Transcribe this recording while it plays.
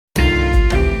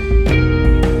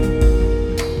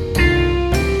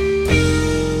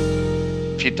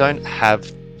you don't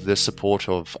have the support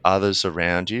of others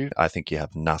around you, I think you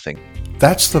have nothing.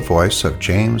 That's the voice of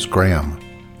James Graham,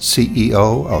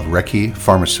 CEO of Recce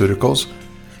Pharmaceuticals,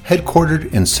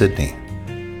 headquartered in Sydney.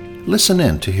 Listen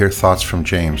in to hear thoughts from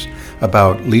James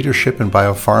about leadership in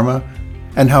biopharma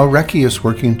and how Recce is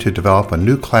working to develop a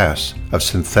new class of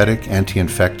synthetic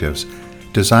anti-infectives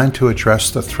designed to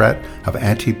address the threat of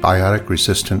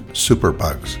antibiotic-resistant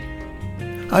superbugs.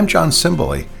 I'm John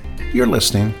Simboli. You're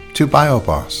listening to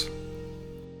BioBoss.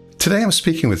 Today I'm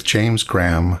speaking with James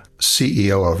Graham,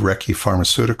 CEO of Recce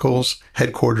Pharmaceuticals,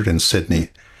 headquartered in Sydney.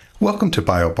 Welcome to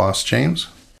BioBoss, James.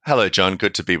 Hello, John.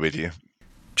 Good to be with you.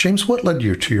 James, what led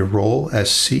you to your role as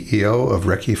CEO of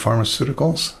Recce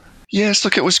Pharmaceuticals? Yes,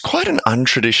 look, it was quite an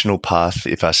untraditional path,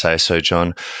 if I say so,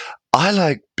 John. I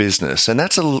like business, and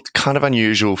that's kind of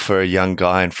unusual for a young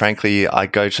guy. And frankly, I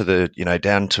go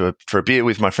to for a beer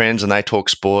with my friends, and they talk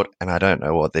sport, and I don't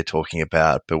know what they're talking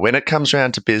about. But when it comes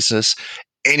around to business,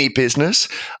 any business,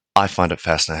 I find it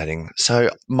fascinating. So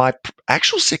my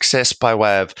actual success by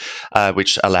way of,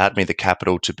 which allowed me the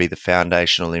capital to be the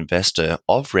foundational investor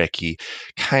of Recce,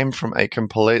 came from a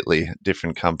completely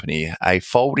different company, a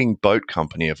folding boat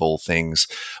company of all things.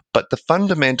 But the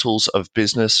fundamentals of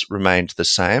business remained the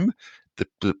same.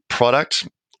 The product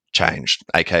changed,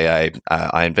 aka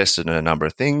I invested in a number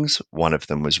of things. One of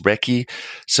them was Recce,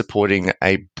 supporting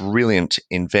a brilliant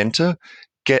inventor,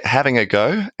 having a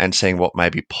go and seeing what may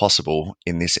be possible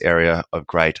in this area of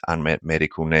great unmet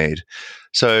medical need.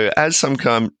 So as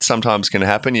sometimes can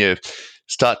happen, you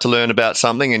start to learn about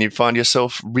something and you find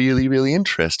yourself really, really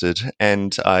interested.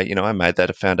 And, I made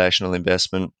that a foundational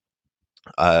investment.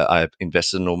 I've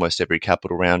invested in almost every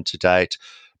capital round to date.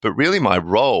 But really my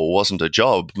role wasn't a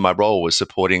job. My role was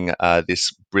supporting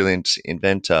this brilliant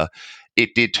inventor.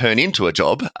 It did turn into a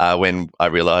job when I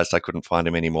realized I couldn't find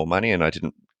him any more money and I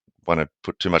didn't want to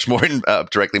put too much more in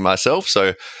directly myself.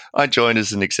 So I joined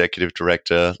as an executive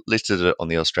director, listed it on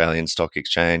the Australian Stock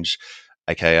Exchange,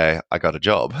 aka I got a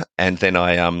job. And then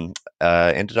I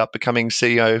ended up becoming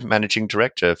CEO, managing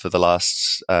director for the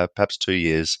last perhaps 2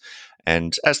 years.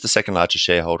 And as the second largest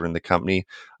shareholder in the company,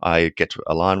 I get to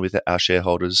align with our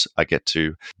shareholders. I get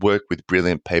to work with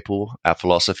brilliant people. Our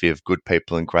philosophy of good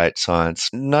people and great science.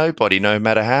 Nobody, no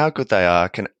matter how good they are,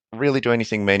 can really do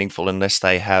anything meaningful unless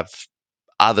they have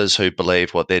others who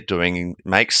believe what they're doing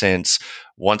makes sense,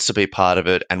 wants to be part of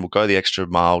it, and will go the extra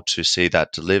mile to see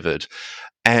that delivered.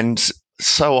 And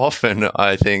so often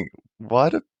I think, why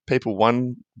do people,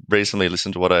 one, reasonably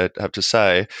listen to what I have to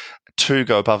say, two,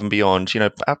 go above and beyond?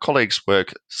 Our colleagues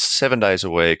work 7 days a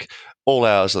week, all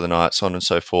hours of the night, so on and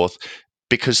so forth,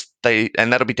 because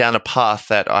and that'll be down a path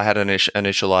that I had an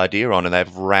initial idea on, and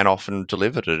they've ran off and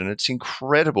delivered it. And it's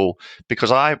incredible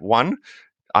because I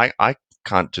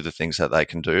can't do the things that they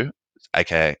can do,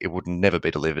 aka it would never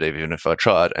be delivered even if I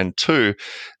tried. And two,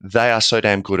 they are so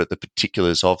damn good at the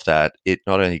particulars of that. It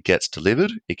not only gets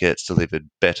delivered, it gets delivered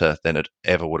better than it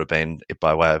ever would have been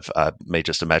by way of me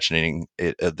just imagining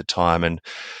it at the time. And,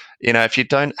 if you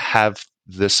don't have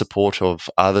the support of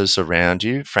others around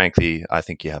you, frankly, I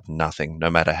think you have nothing.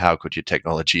 No matter how good your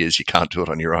technology is, you can't do it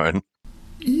on your own.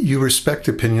 You respect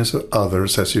opinions of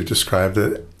others, as you described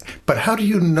it, but how do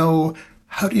you know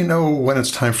when it's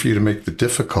time for you to make the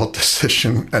difficult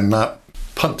decision and not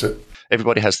punt it?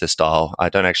 Everybody has their style. I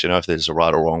don't actually know if there's a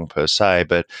right or wrong per se,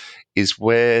 but is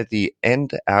where the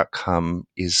end outcome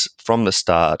is from the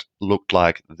start looked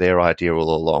like their idea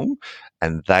all along,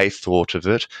 and they thought of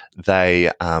it. They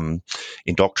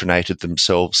indoctrinated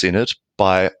themselves in it.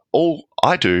 By all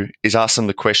I do is ask them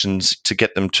the questions to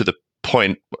get them to the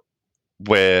point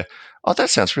where, oh, that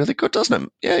sounds really good, doesn't it?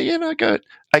 Yeah, go.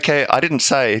 Okay, I didn't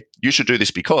say you should do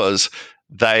this because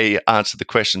they answered the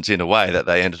questions in a way that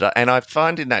they ended up. And I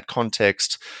find in that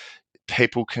context,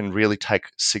 people can really take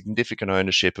significant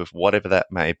ownership of whatever that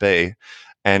may be.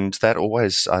 And that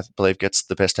always, I believe, gets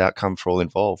the best outcome for all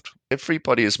involved.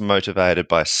 Everybody is motivated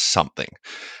by something.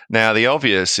 Now, the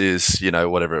obvious is,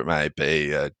 whatever it may be.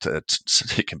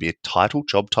 It can be a title,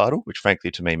 job title, which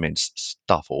frankly to me means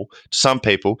stuff all. To some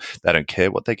people, they don't care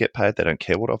what they get paid. They don't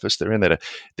care what office they're in.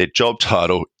 Their job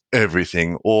title,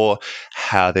 everything, or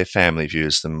how their family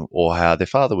views them, or how their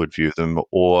father would view them,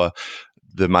 or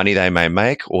the money they may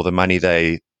make, or the money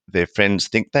their friends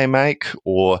think they make,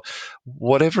 or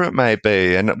whatever it may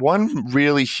be. And one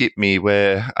really hit me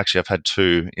where, actually I've had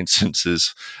two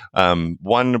instances.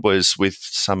 One was with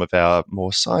some of our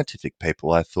more scientific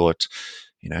people. I thought,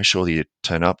 surely you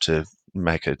turn up to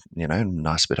make a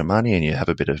nice bit of money and you have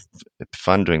a bit of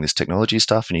fun doing this technology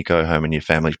stuff and you go home and your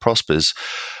family prospers.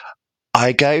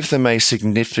 I gave them a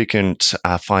significant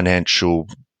financial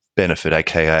benefit,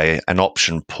 aka an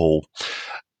option pool.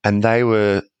 And they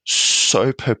were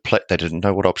so perplexed. They didn't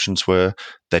know what options were.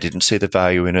 They didn't see the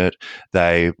value in it.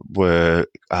 They were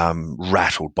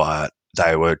rattled by it.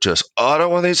 They were just, oh, I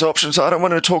don't want these options. I don't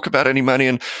want to talk about any money.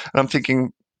 And I'm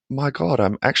thinking, my God,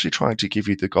 I'm actually trying to give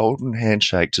you the golden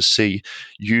handshake to see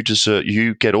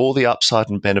you get all the upside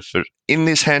and benefit in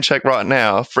this handshake right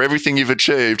now for everything you've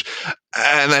achieved.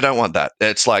 And they don't want that.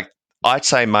 It's like, I'd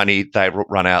say money, they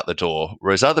run out the door.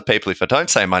 Whereas other people, if I don't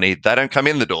say money, they don't come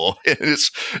in the door. It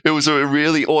was a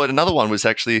really, or another one was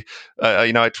actually,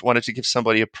 I wanted to give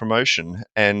somebody a promotion,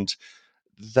 and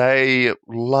they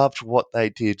loved what they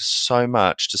did so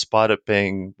much, despite it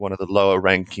being one of the lower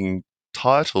ranking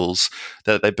titles,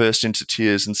 that they burst into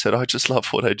tears and said, I just love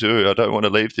what I do. I don't want to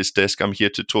leave this desk. I'm here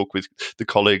to talk with the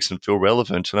colleagues and feel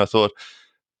relevant. And I thought,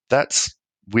 that's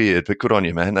weird, but good on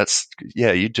you, man.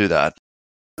 You do that.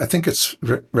 I think it's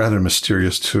rather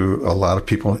mysterious to a lot of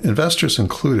people, investors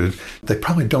included. They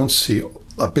probably don't see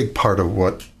a big part of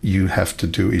what you have to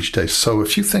do each day. So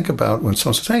if you think about when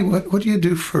someone says, hey, what do you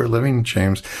do for a living,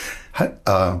 James?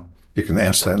 You can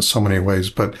answer that in so many ways.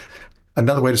 But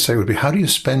another way to say it would be, how do you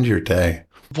spend your day?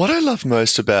 What I love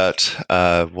most about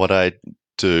what I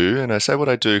do, and I say what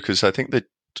I do because I think the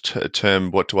term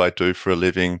what do I do for a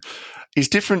living is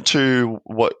different to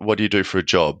what do you do for a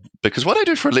job? Because what I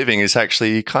do for a living is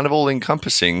actually kind of all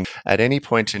encompassing. At any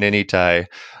point in any day,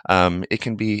 it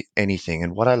can be anything.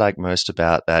 And what I like most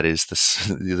about that is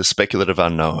the speculative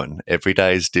unknown. Every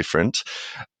day is different.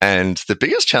 And the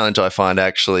biggest challenge I find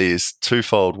actually is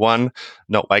twofold. One,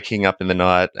 not waking up in the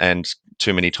night and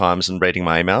too many times and reading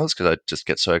my emails because I just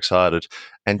get so excited.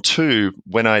 And two,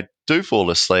 when I do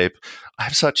fall asleep, I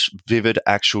have such vivid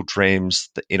actual dreams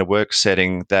in a work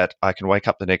setting that I can wake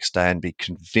up the next day and be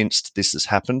convinced this has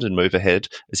happened and move ahead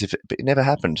as if it never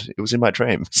happened. It was in my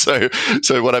dream. So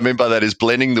what I mean by that is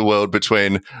blending the world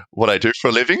between what I do for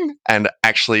a living and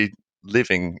actually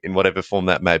living in whatever form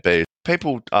that may be.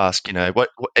 People ask, what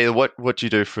do you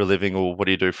do for a living, or what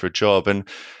do you do for a job? And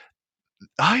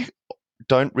I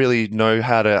don't really know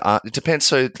how to. It depends.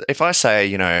 So if I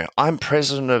say, I'm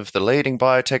president of the leading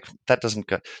biotech, that doesn't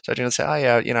go. So do you say,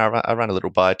 oh yeah, I run a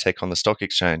little biotech on the stock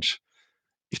exchange.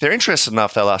 If they're interested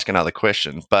enough, they'll ask another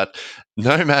question. But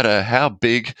no matter how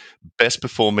big, best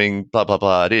performing, blah blah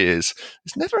blah it is,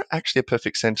 it's never actually a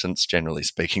perfect sentence, generally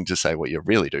speaking, to say what you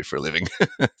really do for a living.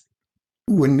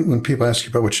 When people ask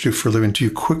you about what you do for a living, do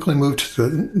you quickly move to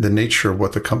the nature of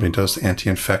what the company does,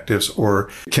 anti-infectives, or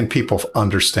can people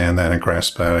understand that and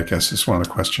grasp that, I guess, is one of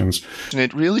the questions. And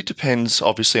it really depends,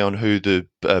 obviously, on who the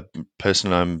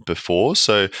person I'm before.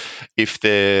 So if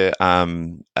they're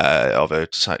of a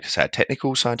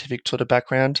technical, scientific sort of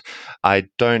background, I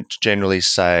don't generally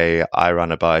say I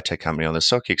run a biotech company on the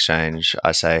stock exchange.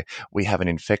 I say we have an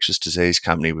infectious disease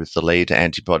company with the lead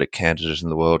antibiotic candidate in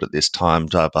the world at this time,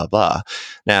 blah, blah, blah.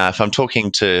 Now, if I'm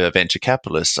talking to a venture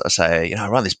capitalist, I say, I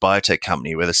run this biotech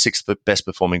company. We're the sixth best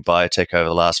performing biotech over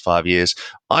the last 5 years.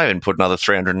 I even put another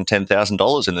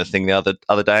 $310,000 in the thing the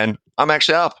other day, and I'm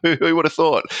actually up. Who would have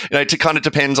thought? It kind of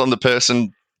depends on the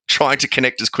person trying to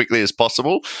connect as quickly as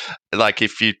possible. Like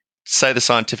if you say the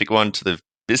scientific one to the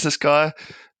business guy,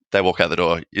 they walk out the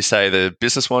door. You say the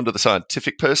business one to the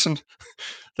scientific person,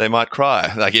 they might cry.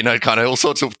 Kind of all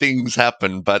sorts of things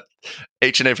happen. But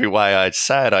each and every way I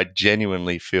say it, I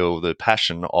genuinely feel the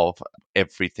passion of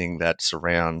everything that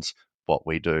surrounds what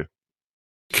we do.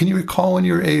 Can you recall when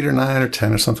you were 8 or 9 or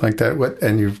 10 or something like that?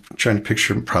 And you're trying to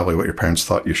picture probably what your parents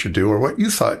thought you should do or what you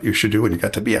thought you should do when you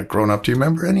got to be a grown up. Do you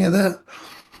remember any of that?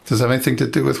 Does that have anything to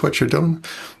do with what you're doing?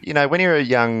 When you're a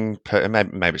young person,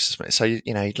 maybe it's just me. So, you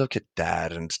look at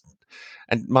dad and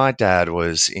my dad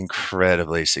was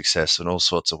incredibly successful in all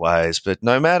sorts of ways, but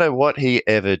no matter what he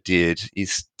ever did,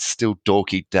 he's still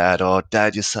dorky dad. Oh,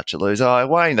 dad, you're such a loser. Oh,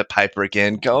 why in the paper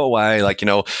again? Go away.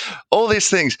 All these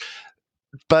things.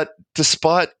 But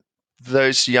despite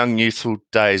those young youthful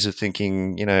days of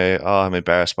thinking, I'm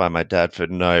embarrassed by my dad for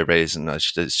no reason,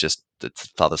 it's just the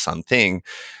father-son thing,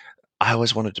 I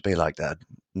always wanted to be like dad.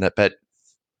 But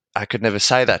I could never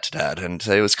say that to dad. And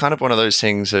it was kind of one of those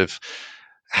things of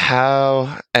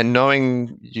how, and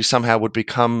knowing you somehow would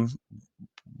become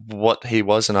what he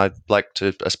was, and I'd like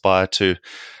to aspire to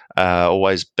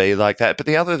always be like that. But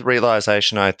the other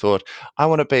realization, I thought, I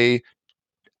want to be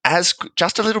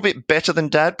just a little bit better than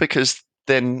dad, because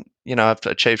then, I've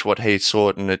achieved what he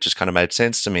sought and it just kind of made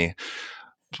sense to me.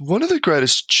 One of the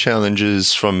greatest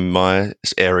challenges from my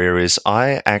area is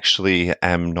I actually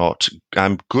I'm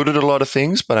good at a lot of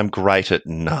things, but I'm great at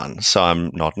none. So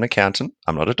I'm not an accountant.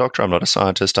 I'm not a doctor. I'm not a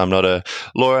scientist. I'm not a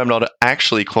lawyer. I'm not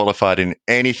actually qualified in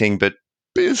anything but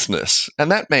business.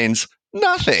 And that means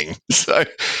Nothing. So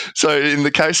in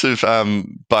the case of,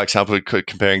 by example,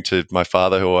 comparing to my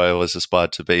father, who I always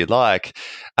aspired to be like,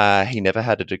 he never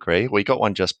had a degree. We got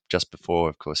one just before,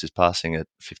 of course, his passing at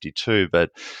 52.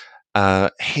 But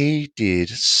he did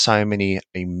so many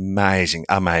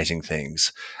amazing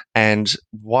things. And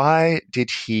why did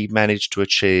he manage to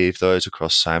achieve those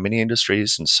across so many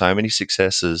industries and so many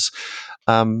successes?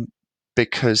 Um,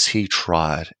 because he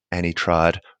tried, and he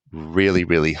tried really,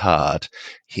 really hard.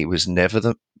 He was never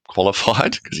the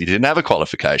qualified because he didn't have a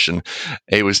qualification.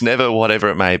 He was never whatever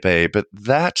it may be. But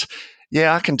that,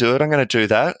 yeah, I can do it. I'm going to do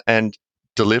that and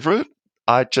deliver it.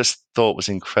 I just thought was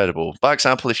incredible. By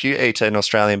example, if you eat an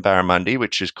Australian barramundi,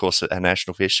 which is, of course, a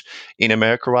national fish in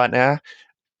America right now,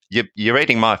 you're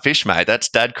eating my fish, mate. That's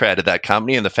dad created that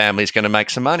company, and the family's going to make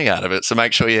some money out of it. So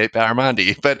make sure you eat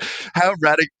barramundi. But how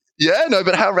radical? Yeah, no,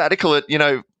 but how radical it,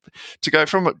 to go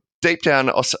from deep down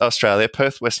Australia,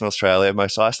 Perth, Western Australia,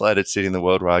 most isolated city in the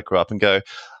world where I grew up, and go,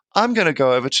 I'm going to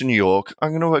go over to New York.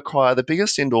 I'm going to acquire the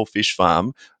biggest indoor fish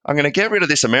farm. I'm going to get rid of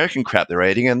this American crap they're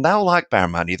eating, and they'll like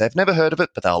barramundi. They've never heard of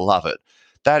it, but they'll love it.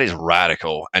 That is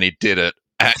radical, and he did it.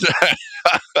 And,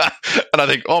 and I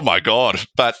think, oh my God.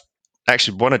 But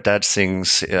actually, one of Dad's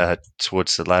things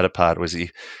towards the latter part was he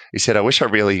said, I wish I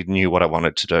really knew what I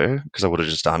wanted to do because I would have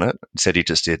just done it. Instead, he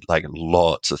just did like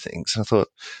lots of things. And I thought,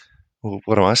 well,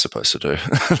 what am I supposed to do?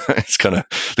 It's kind of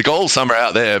the goal's somewhere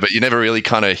out there, but you never really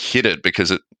kind of hit it because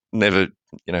it never,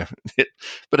 hit.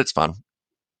 But it's fun.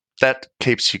 That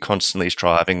keeps you constantly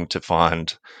striving to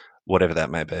find whatever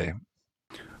that may be.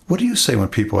 What do you say when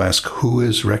people ask who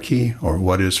is Recce or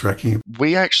what is Recce?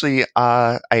 We actually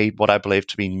are what I believe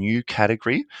to be a new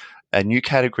category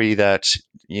that,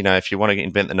 if you want to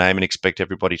invent the name and expect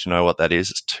everybody to know what that is,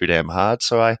 it's too damn hard.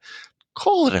 So I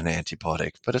call it an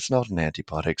antibiotic, but it's not an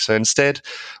antibiotic. So instead,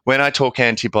 when I talk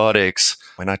antibiotics,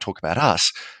 when I talk about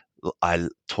us, I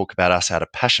talk about us out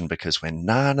of passion, because when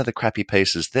none of the crappy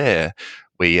pieces there,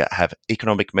 we have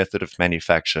economic method of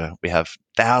manufacture. We have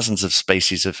thousands of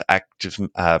species of active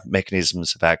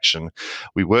mechanisms of action.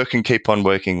 We work and keep on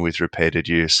working with repeated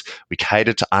use. We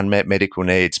cater to unmet medical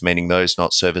needs, meaning those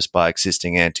not serviced by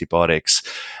existing antibiotics.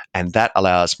 And that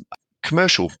allows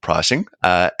commercial pricing,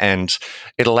 and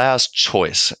it allows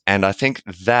choice. And I think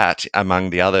that, among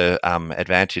the other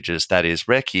advantages, that is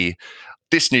Recce,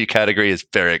 this new category is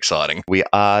very exciting. We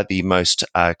are the most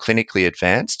clinically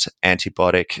advanced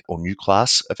antibiotic or new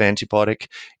class of antibiotic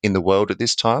in the world at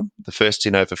this time, the first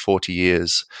in over 40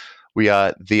 years. We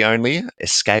are the only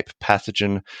escape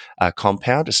pathogen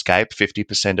compound, escape,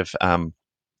 50% of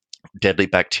deadly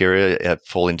bacteria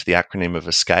fall into the acronym of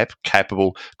ESCAPE,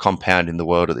 capable compound in the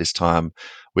world at this time.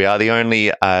 We are the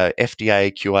only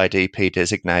FDA QIDP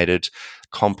designated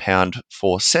compound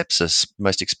for sepsis,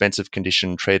 most expensive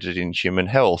condition treated in human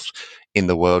health in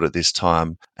the world at this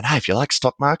time. And hey, if you like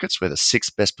stock markets, we're the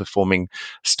sixth best performing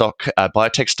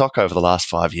biotech stock over the last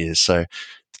 5 years. So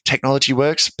technology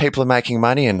works, people are making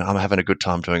money, and I'm having a good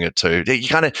time doing it too.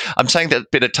 I'm saying that a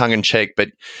bit of tongue in cheek, but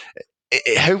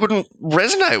who wouldn't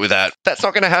resonate with that? That's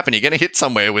not going to happen. You're going to hit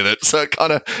somewhere with it. So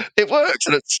it works,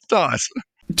 and it's nice.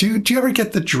 Do you ever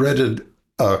get the dreaded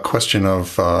question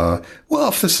of, well,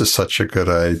 if this is such a good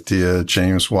idea,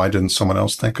 James, why didn't someone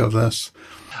else think of this?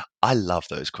 I love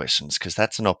those questions because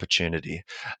that's an opportunity.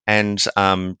 And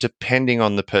depending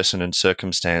on the person and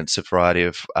circumstance, a variety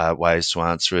of ways to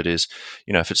answer it is,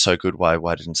 if it's so good,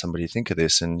 why didn't somebody think of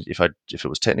this? And if it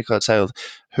was technical, I'd say, well,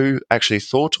 who actually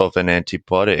thought of an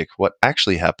antibiotic? What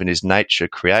actually happened is nature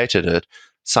created it,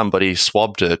 somebody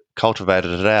swabbed it,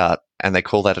 cultivated it out, and they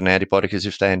call that an antibiotic as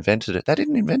if they invented it. They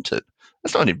didn't invent it.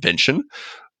 That's not an invention.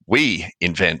 We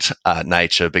invent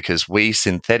nature because we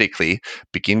synthetically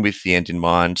begin with the end in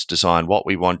mind, design what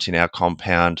we want in our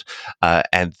compound,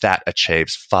 and that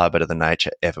achieves far better than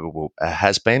nature ever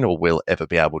has been or will ever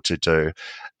be able to do.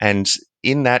 And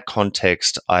in that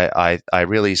context, I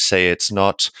really see it's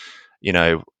not,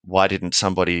 why didn't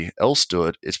somebody else do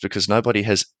it? It's because nobody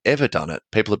has ever done it.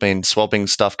 People have been swabbing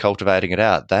stuff, cultivating it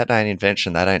out. That ain't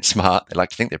invention. That ain't smart. They like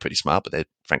to think they're pretty smart, but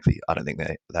frankly, I don't think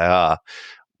they are.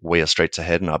 We are streets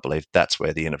ahead, and I believe that's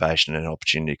where the innovation and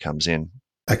opportunity comes in.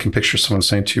 I can picture someone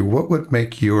saying to you, what would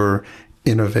make your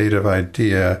innovative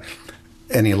idea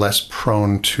any less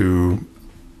prone to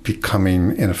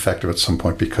becoming ineffective at some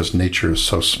point because nature is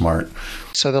so smart?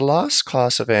 So the last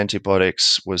class of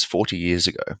antibiotics was 40 years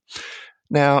ago.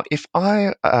 Now, if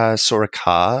I saw a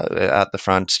car out the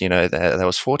front, that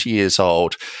was 40 years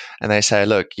old, and they say,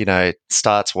 look, it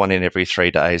starts one in every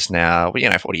 3 days now.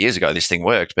 Well, 40 years ago, this thing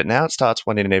worked, but now it starts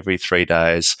one in every 3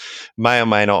 days, may or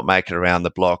may not make it around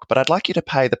the block, but I'd like you to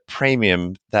pay the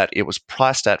premium that it was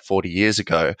priced at 40 years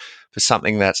ago for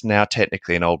something that's now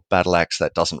technically an old battle axe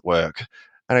that doesn't work.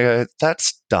 And I go,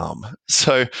 that's dumb.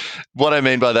 So what I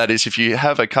mean by that is if you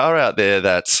have a car out there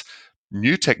that's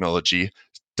new technology,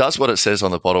 does what it says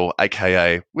on the bottle,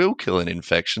 aka will kill an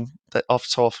infection, that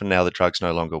so often now the drugs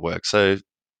no longer work. So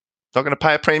not going to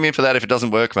pay a premium for that if it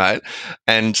doesn't work, mate.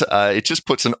 And it just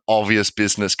puts an obvious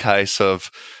business case of,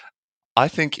 I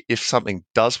think if something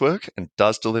does work and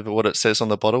does deliver what it says on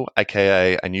the bottle,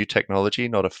 aka a new technology,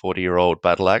 not a 40-year-old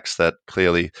battle axe that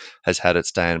clearly has had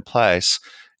its day in place,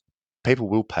 people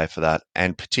will pay for that.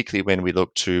 And particularly when we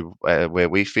look to where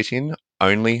we fit in,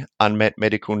 only unmet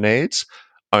medical needs,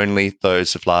 only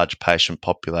those of large patient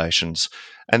populations.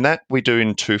 And that we do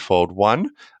in twofold. One,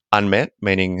 unmet,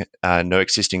 meaning no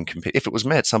existing, if it was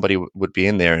met, somebody would be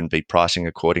in there and be pricing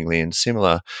accordingly and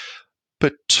similar.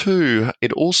 But two,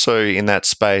 it also in that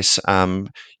space,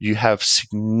 you have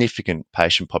significant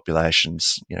patient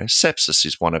populations. Sepsis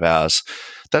is one of ours.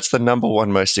 That's the number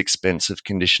one most expensive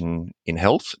condition in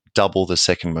health, double the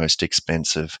second most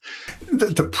expensive.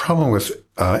 The problem with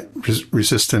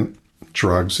resistant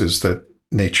drugs is that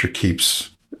nature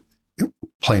keeps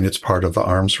playing its part of the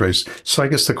arms race. So I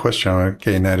guess the question I'm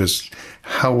getting at is,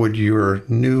 how would your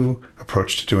new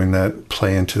approach to doing that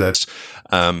play into that?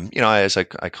 As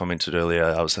I commented earlier,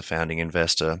 I was the founding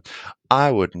investor.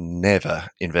 I would never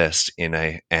invest in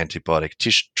a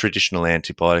traditional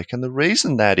antibiotic. And the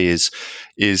reason that is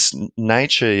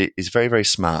nature is very, very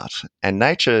smart. And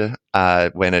nature,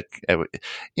 when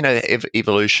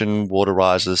evolution, water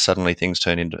rises, suddenly things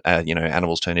turn into,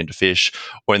 animals turn into fish.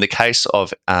 Or in the case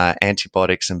of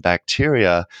antibiotics and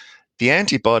bacteria, the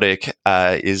antibiotic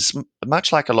is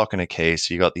much like a lock and a key.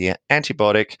 So you got the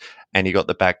antibiotic and you got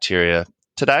the bacteria.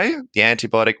 Today, the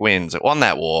antibiotic wins. It won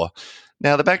that war.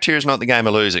 Now, the bacteria is not the game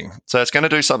of losing. So it's going to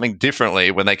do something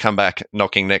differently when they come back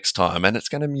knocking next time, and it's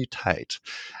going to mutate.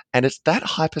 And it's that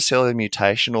hypercellular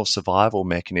mutation or survival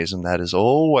mechanism that has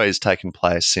always taken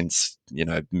place since,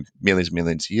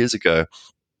 millions of years ago,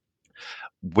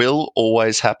 will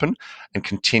always happen and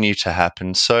continue to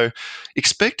happen. So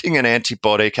expecting an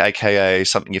antibiotic, aka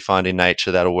something you find in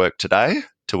nature that'll work today,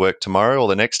 to work tomorrow or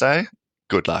the next day,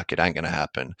 good luck, it ain't going to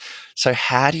happen. So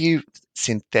how do you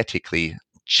synthetically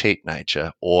cheat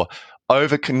nature or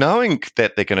knowing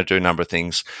that they're going to do a number of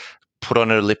things, put on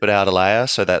a lipid outer layer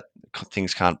so that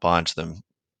things can't bind to them?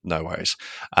 No worries.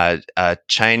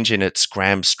 Change in its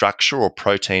gram structure or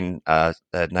protein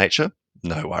nature?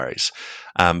 No worries.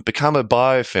 Become a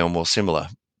biofilm or similar?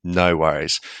 No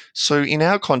worries. So in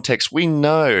our context, we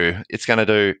know it's going to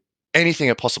do anything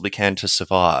it possibly can to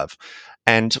survive.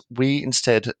 And we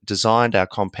instead designed our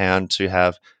compound to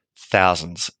have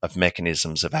thousands of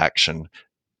mechanisms of action.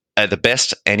 The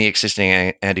best any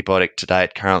existing antibiotic to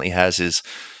date currently has is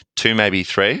 2, maybe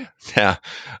 3. Now,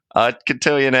 I can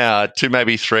tell you now, 2,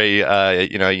 maybe 3,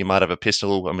 you might have a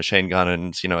pistol, a machine gun,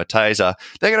 and, a taser.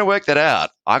 They're going to work that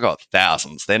out. I got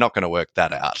thousands. They're not going to work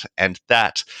that out. And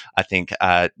that, I think,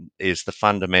 is the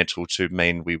fundamental to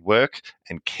mean we work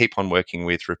and keep on working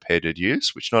with repeated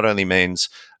use, which not only means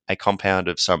a compound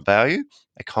of some value,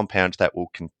 a compound that will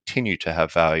continue to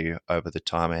have value over the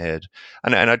time ahead.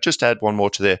 And I'd just add one more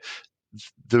to there.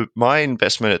 My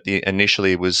investment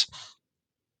initially was,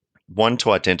 one,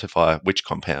 to identify which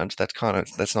compound.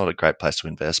 That's not a great place to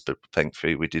invest, but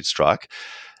thankfully we did strike.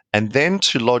 And then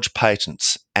to lodge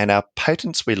patents. And our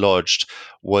patents we lodged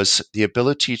was the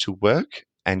ability to work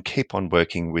and keep on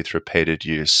working with repeated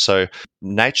use. So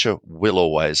nature will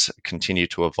always continue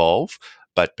to evolve,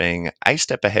 but being a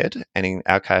step ahead, and in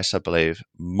our case, I believe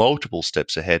multiple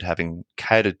steps ahead, having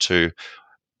catered to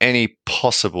any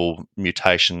possible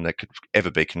mutation that could ever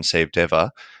be conceived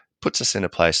ever, puts us in a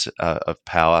place of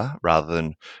power rather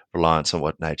than reliance on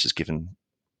what nature's given.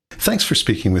 Thanks for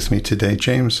speaking with me today,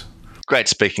 James. Great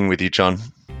speaking with you, John.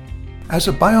 As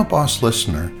a BioBoss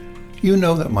listener, you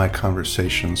know that my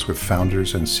conversations with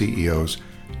founders and CEOs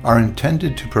are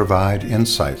intended to provide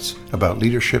insights about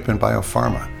leadership in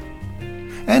biopharma.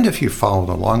 And if you followed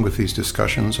along with these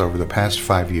discussions over the past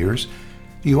 5 years,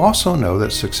 you also know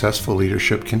that successful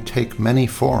leadership can take many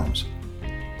forms.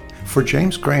 For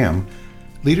James Graham,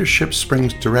 leadership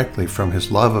springs directly from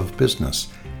his love of business.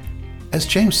 As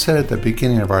James said at the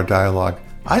beginning of our dialogue,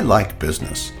 I like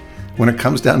business. When it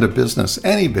comes down to business,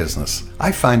 any business,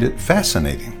 I find it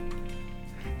fascinating.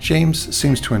 James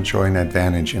seems to enjoy an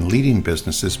advantage in leading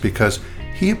businesses because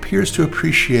he appears to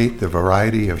appreciate the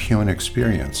variety of human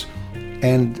experience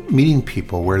and meeting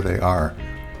people where they are.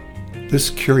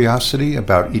 This curiosity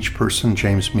about each person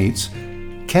James meets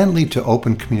can lead to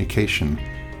open communication,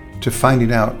 to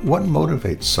finding out what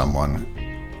motivates someone,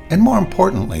 and more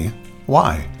importantly,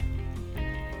 why.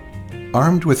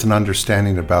 Armed with an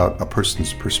understanding about a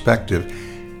person's perspective,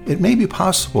 it may be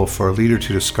possible for a leader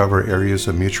to discover areas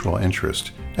of mutual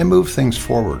interest and move things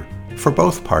forward for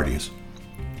both parties.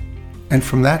 And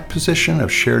from that position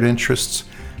of shared interests,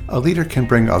 a leader can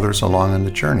bring others along on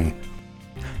the journey.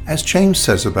 As James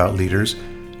says about leaders,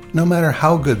 no matter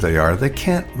how good they are, they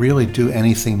can't really do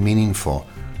anything meaningful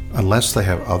unless they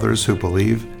have others who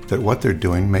believe that what they're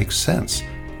doing makes sense,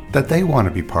 that they want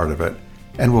to be part of it,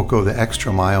 and will go the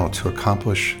extra mile to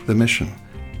accomplish the mission.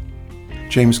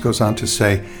 James goes on to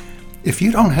say, if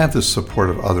you don't have the support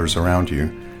of others around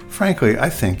you, frankly, I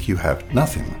think you have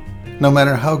nothing. No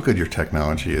matter how good your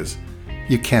technology is,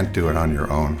 you can't do it on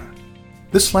your own.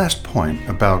 This last point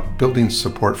about building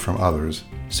support from others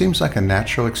seems like a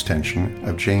natural extension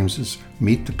of James's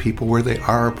meet the people where they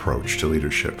are approach to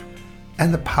leadership,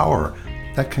 and the power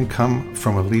that can come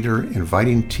from a leader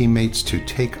inviting teammates to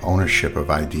take ownership of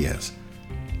ideas.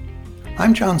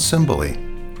 I'm John Simboli.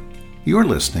 You're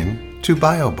listening to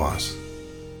BioBoss.